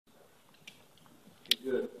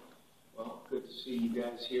see you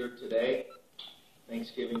guys here today.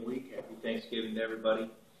 Thanksgiving week. Happy Thanksgiving to everybody.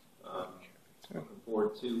 Looking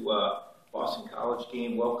forward to Boston College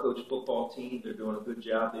game. Well-coached football team. They're doing a good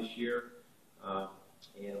job this year.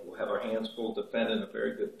 And we'll have our hands full defending a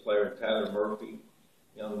very good player, Tyler Murphy,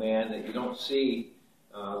 young man that you don't see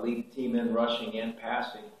lead the team in rushing and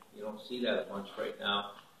passing. You don't see that a bunch right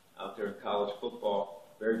now out there in college football.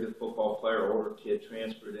 Very good football player, older kid,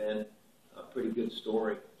 transferred in. A pretty good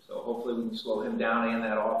story. So hopefully we can slow him down and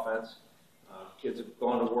that offense. Kids have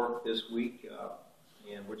gone to work this week,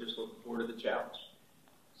 and we're just looking forward to the challenge.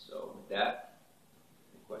 So with that,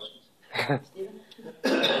 any questions? Steven?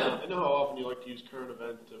 I know how often you like to use current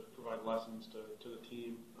events to provide lessons to the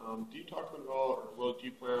team. Do you talk to them at all, or do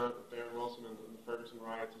you plan on with Darren Wilson and the Ferguson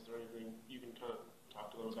riots? Is there anything you can kind of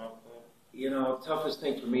talk to them about with that? You know, the toughest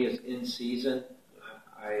thing for me is in season.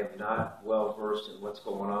 I am not well versed in what's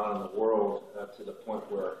going on in the world to the point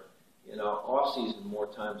where, you know, off season more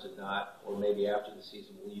times than not, or maybe after the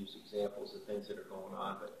season we'll use examples of things that are going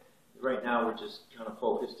on. But right now we're just kind of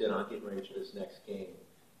focused in on getting ready for this next game.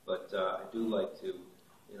 But I do like to,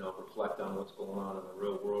 you know, reflect on what's going on in the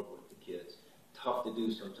real world with the kids. Tough to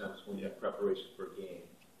do sometimes when you're in preparation for a game.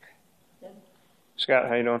 Yeah. Scott,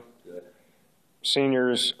 how you doing? Good.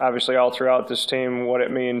 Seniors, obviously all throughout this team, what it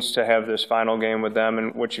means to have this final game with them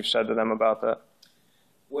and what you've said to them about that.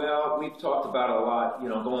 Well, we've talked about it a lot, you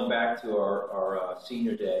know, going back to our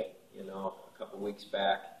senior day, you know, a couple of weeks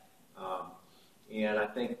back. And I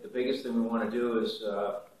think the biggest thing we want to do is,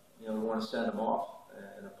 you know, we want to send them off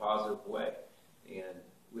in a positive way. And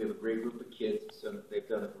we have a great group of kids. So they've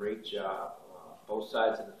done a great job, both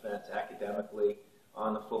sides of the fence, academically,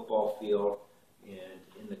 on the football field, and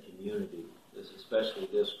in the community. Especially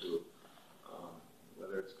this group,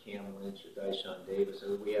 whether it's Cam Lynch or Dyshawn Davis.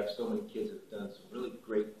 We have so many kids that have done some really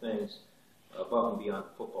great things above and beyond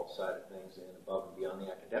the football side of things and above and beyond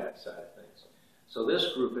the academic side of things. So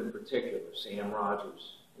this group in particular, Sam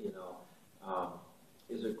Rogers, you know,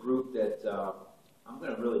 is a group that I'm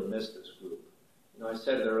going to really miss this group. You know, I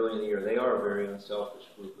said it early in the year, they are a very unselfish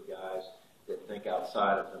group of guys that think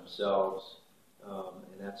outside of themselves,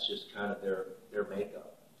 and that's just kind of their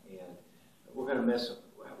makeup. And we're going to miss them.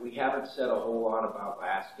 We haven't said a whole lot about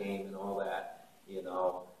last game and all that, you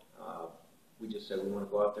know. We just said we want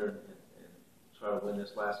to go out there and try to win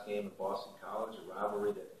this last game at Boston College, a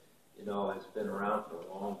rivalry that, you know, has been around for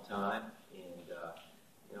a long time, and,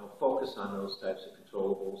 you know, focus on those types of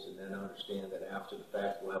controllables and then understand that after the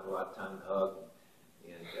fact we'll have a lot of time to hug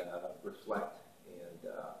and reflect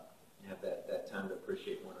and have that time to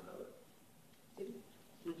appreciate one another.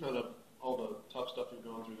 Through kind of all the tough stuff you've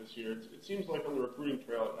gone through this year, it seems like on the recruiting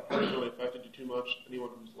trail, it hasn't really affected you too much.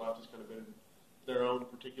 Anyone who's left has kind of been their own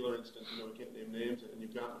particular instance. You know, we can't name names, and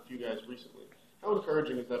you've gotten a few guys recently. How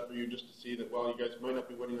encouraging is that for you just to see that while you guys might not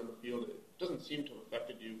be winning on the field, it doesn't seem to have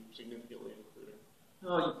affected you significantly in recruiting?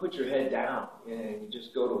 No, you put your head down and you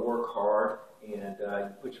just go to work hard and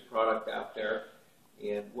you put your product out there.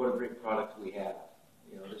 And what a great product we have.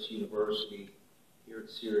 You know, this university here at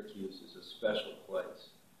Syracuse is a special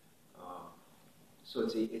place. So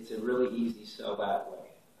it's a really easy sell that way.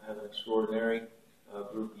 I have an extraordinary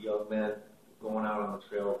group of young men going out on the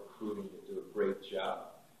trail recruiting that do a great job.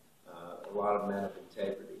 A lot of men of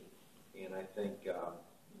integrity. And I think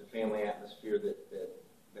the family atmosphere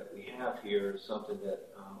that we have here is something that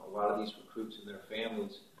a lot of these recruits and their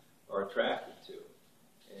families are attracted to.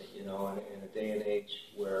 And, you know, in a day and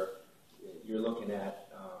age where you're looking at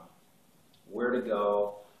where to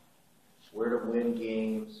go, where to win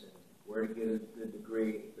games, and where to get a good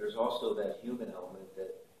degree, there's also that human element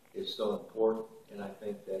that is so important. And I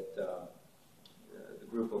think that the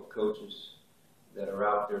group of coaches that are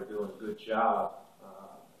out there doing a good job,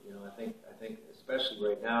 you know, I think especially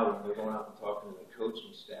right now when we're going out and talking to the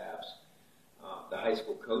coaching staffs, the high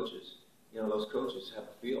school coaches, you know, those coaches have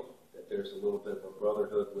a feel that there's a little bit of a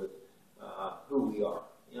brotherhood with who we are.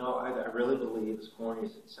 You know, I really believe, as corny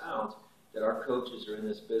as it sounds, that our coaches are in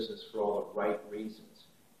this business for all the right reasons,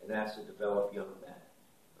 and that's to develop young men.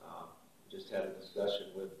 Just had a discussion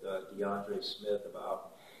with DeAndre Smith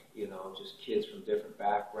about, you know, just kids from different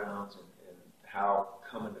backgrounds and how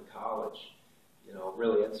coming to college, you know,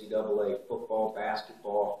 really NCAA football,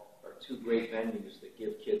 basketball are two great venues that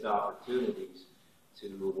give kids opportunities to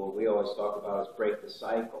what we always talk about is break the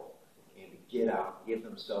cycle and to get out, give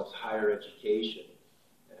themselves higher education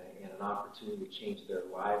and an opportunity to change their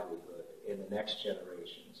livelihood in the next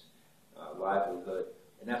generation's livelihood.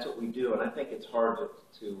 And that's what we do. And I think it's hard to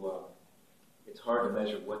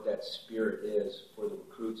measure what that spirit is for the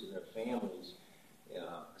recruits and their families,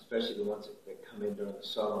 especially the ones that come in during the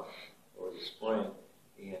summer or the spring.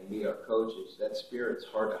 and meet our coaches. That spirit's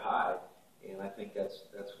hard to hide, and I think that's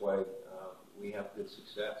why we have good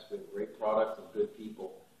success. We have a great product and good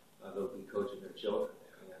people that will be coaching their children.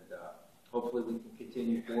 And hopefully we can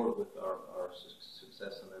continue forward with our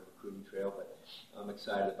success on the recruiting trail, but I'm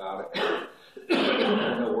excited about it.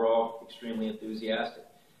 I know we're all extremely enthusiastic.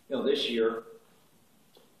 This year,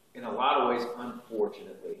 in a lot of ways,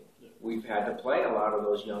 unfortunately, we've had to play a lot of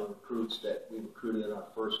those young recruits that we recruited in our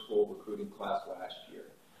first full recruiting class last year.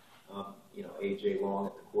 A.J. Long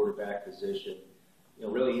at the quarterback position.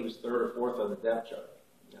 Really he was third or fourth on the depth chart.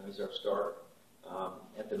 He's our starter.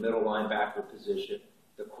 At the middle linebacker position,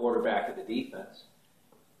 the quarterback of the defense,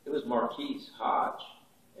 it was Marquise Hodge,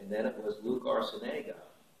 and then it was Luke Arciniega,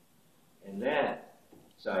 and then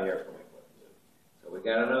Zaire Franklin. So we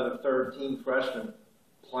got another third-team freshman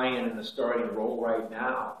playing in the starting role right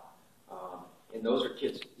now. And those are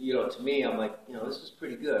kids, to me, I'm like, this is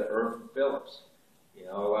pretty good. Irvin Phillips.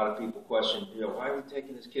 A lot of people question, why are we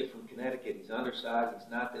taking this kid from Connecticut? He's undersized, he's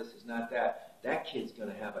not this, he's not that. That kid's going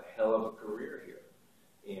to have a hell of a career here.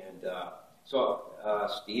 And so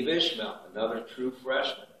Steve Ishmael, another true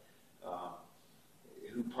freshman,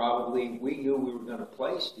 who probably, we knew we were going to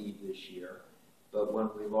play Steve this year, but when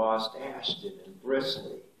we lost Ashton and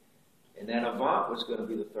Brisley, and then Avant was going to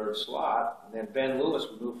be the third slot, and then Ben Lewis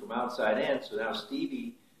would move from outside in, so now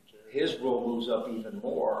Stevie, his role moves up even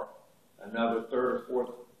more. Another third or fourth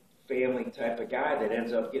family type of guy that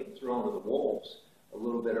ends up getting thrown to the wolves a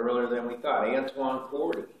little bit earlier than we thought. Antoine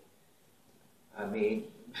Cordy. I mean,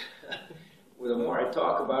 the more I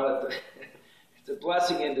talk about it, it's a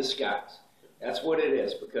blessing in disguise. That's what it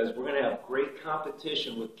is, because we're going to have great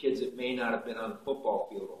competition with kids that may not have been on the football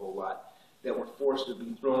field a whole lot, that were forced to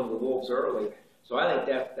be thrown to the wolves early. So I think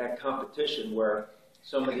that competition where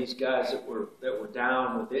some of these guys that were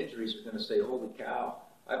down with injuries are going to say, holy cow,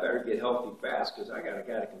 I better get healthy fast because I got a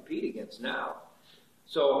guy to compete against now.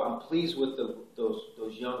 So I'm pleased with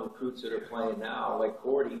those young recruits that are playing now, like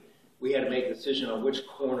Cordy. We had to make a decision on which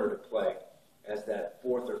corner to play as that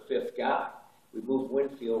fourth or fifth guy. We moved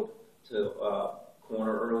Winfield to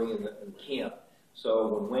corner early in camp. So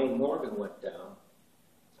when Wayne Morgan went down,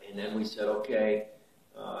 and then we said, okay,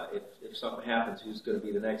 if something happens, who's going to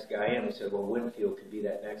be the next guy in? We said, well, Winfield could be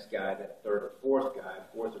that next guy, that third or fourth guy.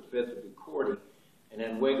 Fourth or fifth would be Cordy. And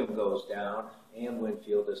then Wiggum goes down, and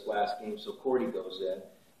Winfield this last game, so Cordy goes in,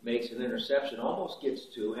 makes an interception, almost gets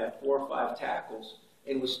two, had 4 or 5 tackles,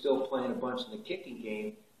 and was still playing a bunch in the kicking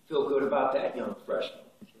game. Feel good about that young freshman.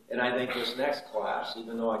 And I think this next class,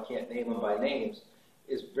 even though I can't name them by names,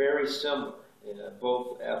 is very similar,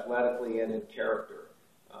 both athletically and in character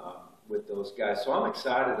with those guys. So I'm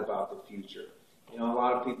excited about the future. A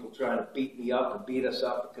lot of people trying to beat me up and beat us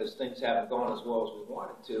up because things haven't gone as well as we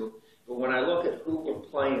wanted to. But when I look at who we're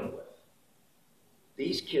playing with,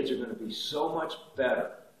 these kids are going to be so much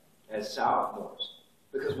better as sophomores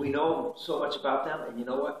because we know so much about them, and you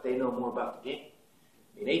know what? They know more about the game.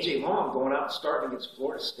 I mean, A.J. Long going out and starting against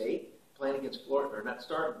Florida State, playing a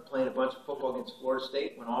bunch of football against Florida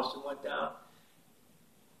State when Austin went down.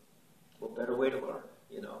 What better way to learn,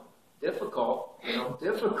 Difficult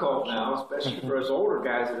now, especially for us older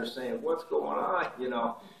guys that are saying, what's going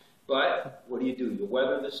on, But what do? You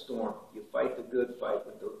weather the storm. You fight the good fight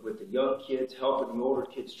with the young kids, helping the older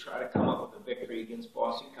kids try to come up with a victory against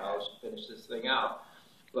Boston College to finish this thing out.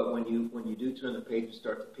 But when you do turn the page and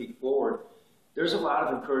start to peek forward, there's a lot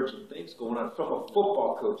of encouraging things going on from a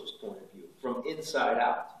football coach's point of view, from inside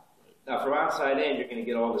out. Now, from outside in, you're going to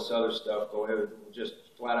get all this other stuff going on, just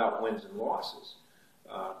flat out wins and losses.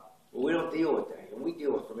 But we don't deal with that, and we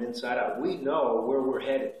deal with from inside out. We know where we're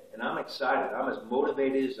headed, and I'm excited. I'm as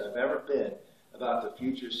motivated as I've ever been about the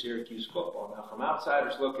future of Syracuse football. Now, from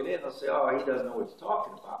outsiders looking in, they'll say, oh, he doesn't know what he's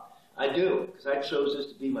talking about. I do, because I chose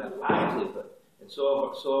this to be my livelihood, and so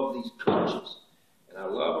have these coaches. And I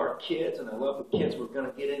love our kids, and I love the kids we're going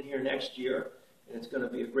to get in here next year, and it's going to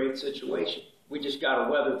be a great situation. We just got to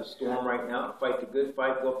weather the storm right now and fight the good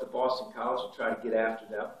fight, go up to Boston College and try to get after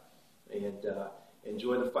them, and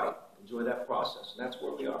enjoy the fight, enjoy that process. And that's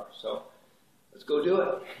where we are. So let's go do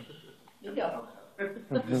it. You go. Good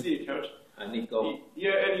to see you, Coach. Hi, Nico.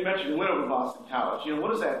 Yeah, and you mentioned you went over to Boston College.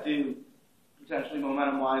 What does that do, potentially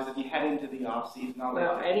momentum-wise, if you head into the offseason?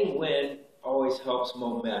 Well, any win always helps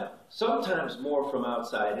momentum. Sometimes more from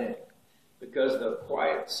outside in, because the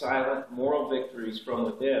quiet, silent, moral victories from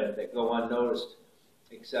within that go unnoticed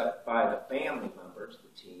except by the family members,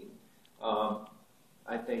 the team,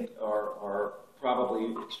 I think are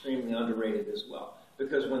probably extremely underrated as well.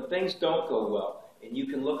 Because when things don't go well, and you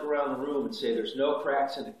can look around the room and say there's no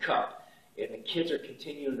cracks in the cup, and the kids are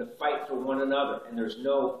continuing to fight for one another, and there's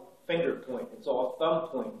no finger pointing. It's all thumb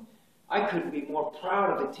pointing. I couldn't be more proud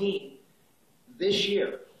of the team this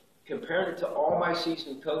year compared to all my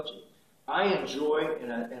season coaching. I enjoy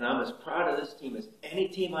and I'm as proud of this team as any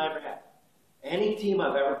team I ever had, any team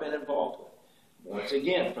I've ever been involved with. Once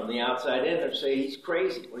again, from the outside in, they're saying he's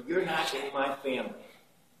crazy. Well, you're not in my family.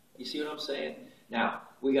 You see what I'm saying? Now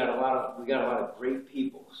we got a lot of great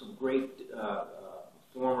people, some great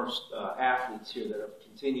former athletes here that have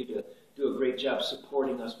continued to do a great job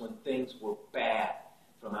supporting us when things were bad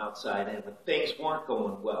from outside in, when things weren't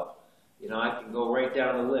going well. You know, I can go right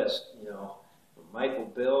down the list. You know, from Michael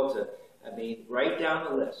Bill to right down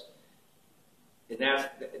the list.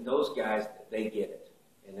 And those guys, they get it,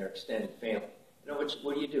 and their extended family. You know,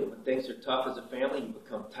 what do you do? When things are tough as a family, you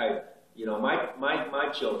become tighter. You know, my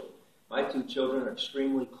children, my two children are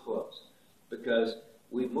extremely close because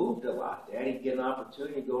we moved a lot. Daddy get an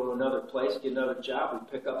opportunity to go to another place, get another job.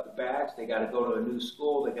 We pick up the bags. They got to go to a new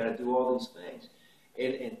school. They got to do all these things.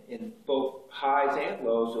 In both highs and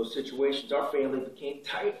lows, those situations, our family became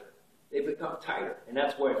tighter. They become tighter, and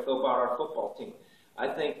that's the way I feel about our football team. I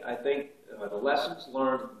think the lessons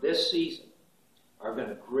learned this season are going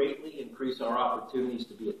to greatly increase our opportunities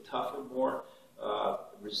to be a tougher, more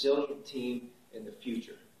resilient team in the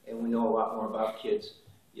future. And we know a lot more about kids,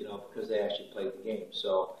 you know, because they actually played the game.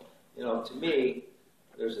 So, you know, to me,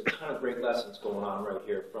 there's a ton of great lessons going on right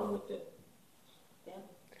here from within.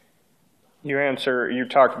 You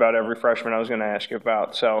talked about every freshman I was going to ask you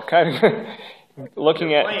about. So kind of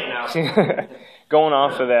looking at going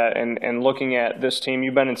off of that and looking at this team,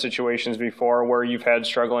 you've been in situations before where you've had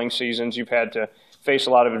struggling seasons. You've had to face a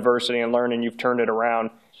lot of adversity and learn, and you've turned it around.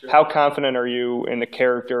 Sure. How confident are you in the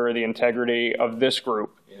character or the integrity of this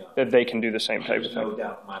group that they can do the same type of thing? There's no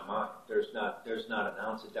doubt in my mind. There's not an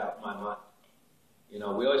ounce of doubt in my mind. You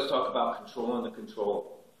know, we always talk about controlling the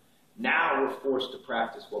controllable. Now we're forced to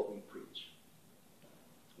practice what we preach.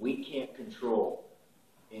 We can't control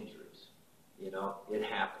injuries. You know, it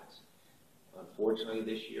happens. Unfortunately,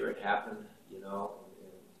 this year it happened, you know,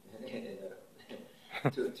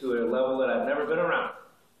 to a level that I've never been around.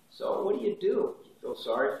 So what do? You feel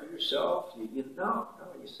sorry for yourself? No.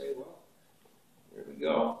 You say, well, here we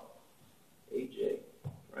go. AJ,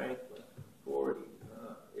 Franklin, Gordy,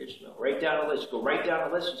 Ishmael. Right down the list. Go right down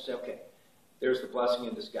the list and say, okay, there's the blessing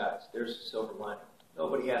in disguise. There's the silver lining.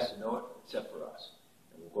 Nobody has to know it except for us.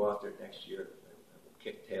 And we'll go out there next year and we'll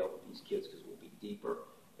kick tail with these kids because we'll be deeper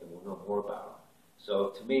and we'll know more about them. So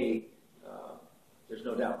to me, there's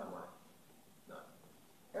no doubt in my mind.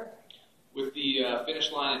 None. With the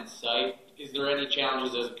finish line in sight, is there any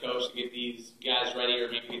challenges as a coach to get these guys ready or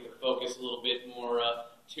maybe get their focus a little bit more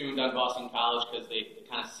tuned on Boston College because they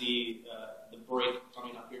kind of see the break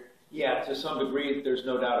coming up here? Yeah, to some degree, there's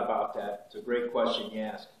no doubt about that. It's a great question you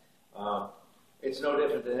ask. It's no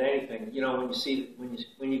different than anything. You know, when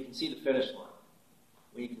you can see the finish line,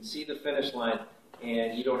 when you can see the finish line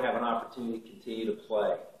and you don't have an opportunity to continue to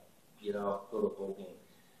play, you know, go to a bowl game,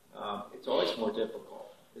 it's always more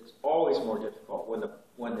difficult. It's always more difficult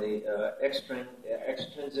when the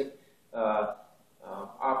extrinsic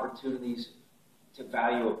opportunities to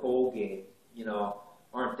value a bowl game, you know,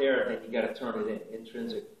 aren't there. Then you got to turn it in.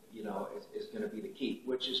 Intrinsic, you know, is going to be the key,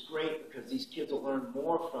 which is great because these kids will learn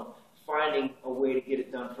more from finding a way to get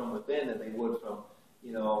it done from within than they would from,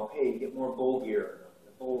 you know, hey, get more bowl gear, and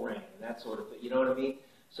a bowl ring, and that sort of thing. You know what I mean?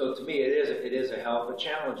 So to me, it is a hell of a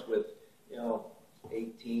challenge with, you know,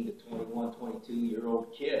 18 to 21,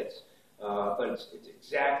 22-year-old kids. But it's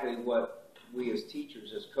exactly what we as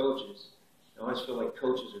teachers, as coaches, I always feel like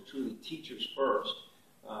coaches are truly teachers first.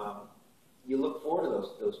 You look forward to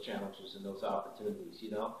those challenges and those opportunities, you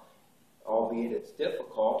know, albeit it's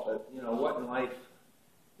difficult, but you know what in life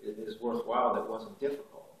is worthwhile that wasn't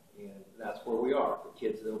difficult. And that's where we are. The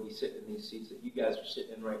kids that will be sitting in these seats that you guys are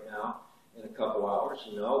sitting in right now, in a couple hours,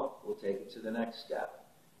 you know, we'll take it to the next step.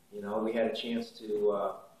 You know, we had a chance to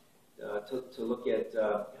look at,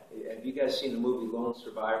 have you guys seen the movie Lone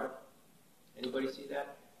Survivor? Anybody see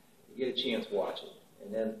that? You get a chance, watch it.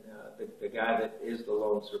 And then the guy that is the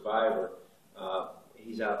lone survivor,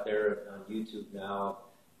 he's out there on YouTube now,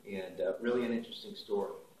 and really an interesting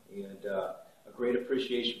story. And a great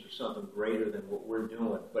appreciation for something greater than what we're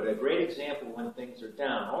doing. But a great example when things are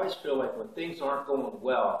down. I always feel like when things aren't going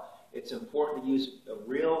well, it's important to use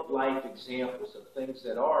real-life examples of things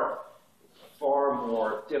that are far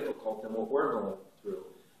more difficult than what we're going through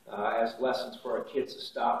as lessons for our kids to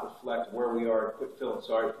stop, reflect where we are, and quit feeling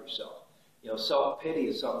sorry for yourself. You know, self-pity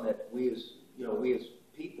is something that we as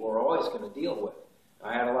people are always going to deal with.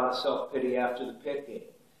 I had a lot of self-pity after the Pitt game,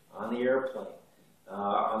 on the airplane,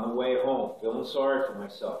 on the way home, feeling sorry for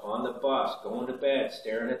myself, on the bus, going to bed,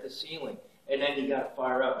 staring at the ceiling. And then you got to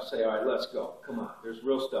fire up and say, all right, let's go. Come on, there's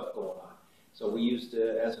real stuff going on. So we used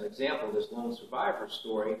to, as an example, this lone survivor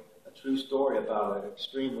story, a true story about an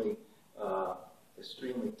extremely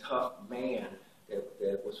tough man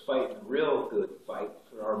that was fighting a real good fight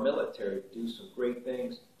for our military to do some great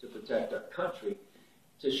things to protect our country,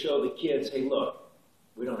 to show the kids, hey, look,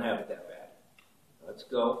 we don't have it that bad. Let's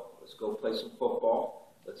go play some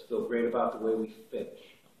football. Let's feel great about the way we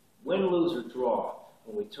finish. Win, lose, or draw,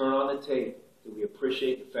 when we turn on the tape, do we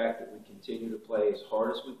appreciate the fact that we continue to play as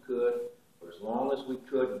hard as we could for as long as we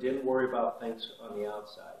could and didn't worry about things on the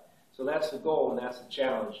outside? So that's the goal and that's the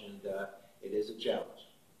challenge, and it is a challenge.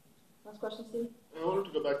 Last question, Steve? I wanted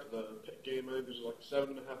to go back to the pick game. I think there's like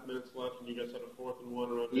 7.5 minutes left, and you guys had a 4th and 1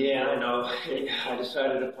 around. Yeah, I know. I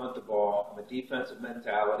decided to punt the ball. I'm a defensive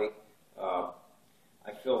mentality.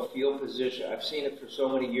 I feel field position. I've seen it for so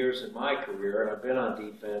many years in my career, and I've been on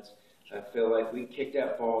defense. I feel like we kick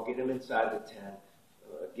that ball, get them inside the 10,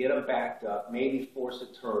 get them backed up, maybe force a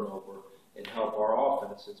turnover, and help our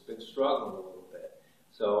offense. It's been struggling a little bit.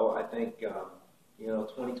 So I think,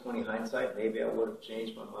 20/20 hindsight, maybe I would have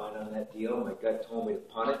changed my mind on that deal. My gut told me to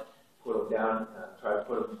punt it, put them down, try to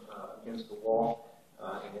put them against the wall,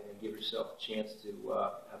 and give yourself a chance to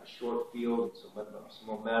have a short field, some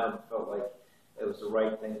momentum. I felt like it was the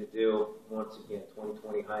right thing to do. Once again,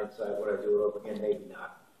 20/20 hindsight, would I do it over again? Maybe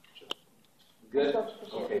not. Good?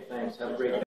 Okay, thanks. Have a great day.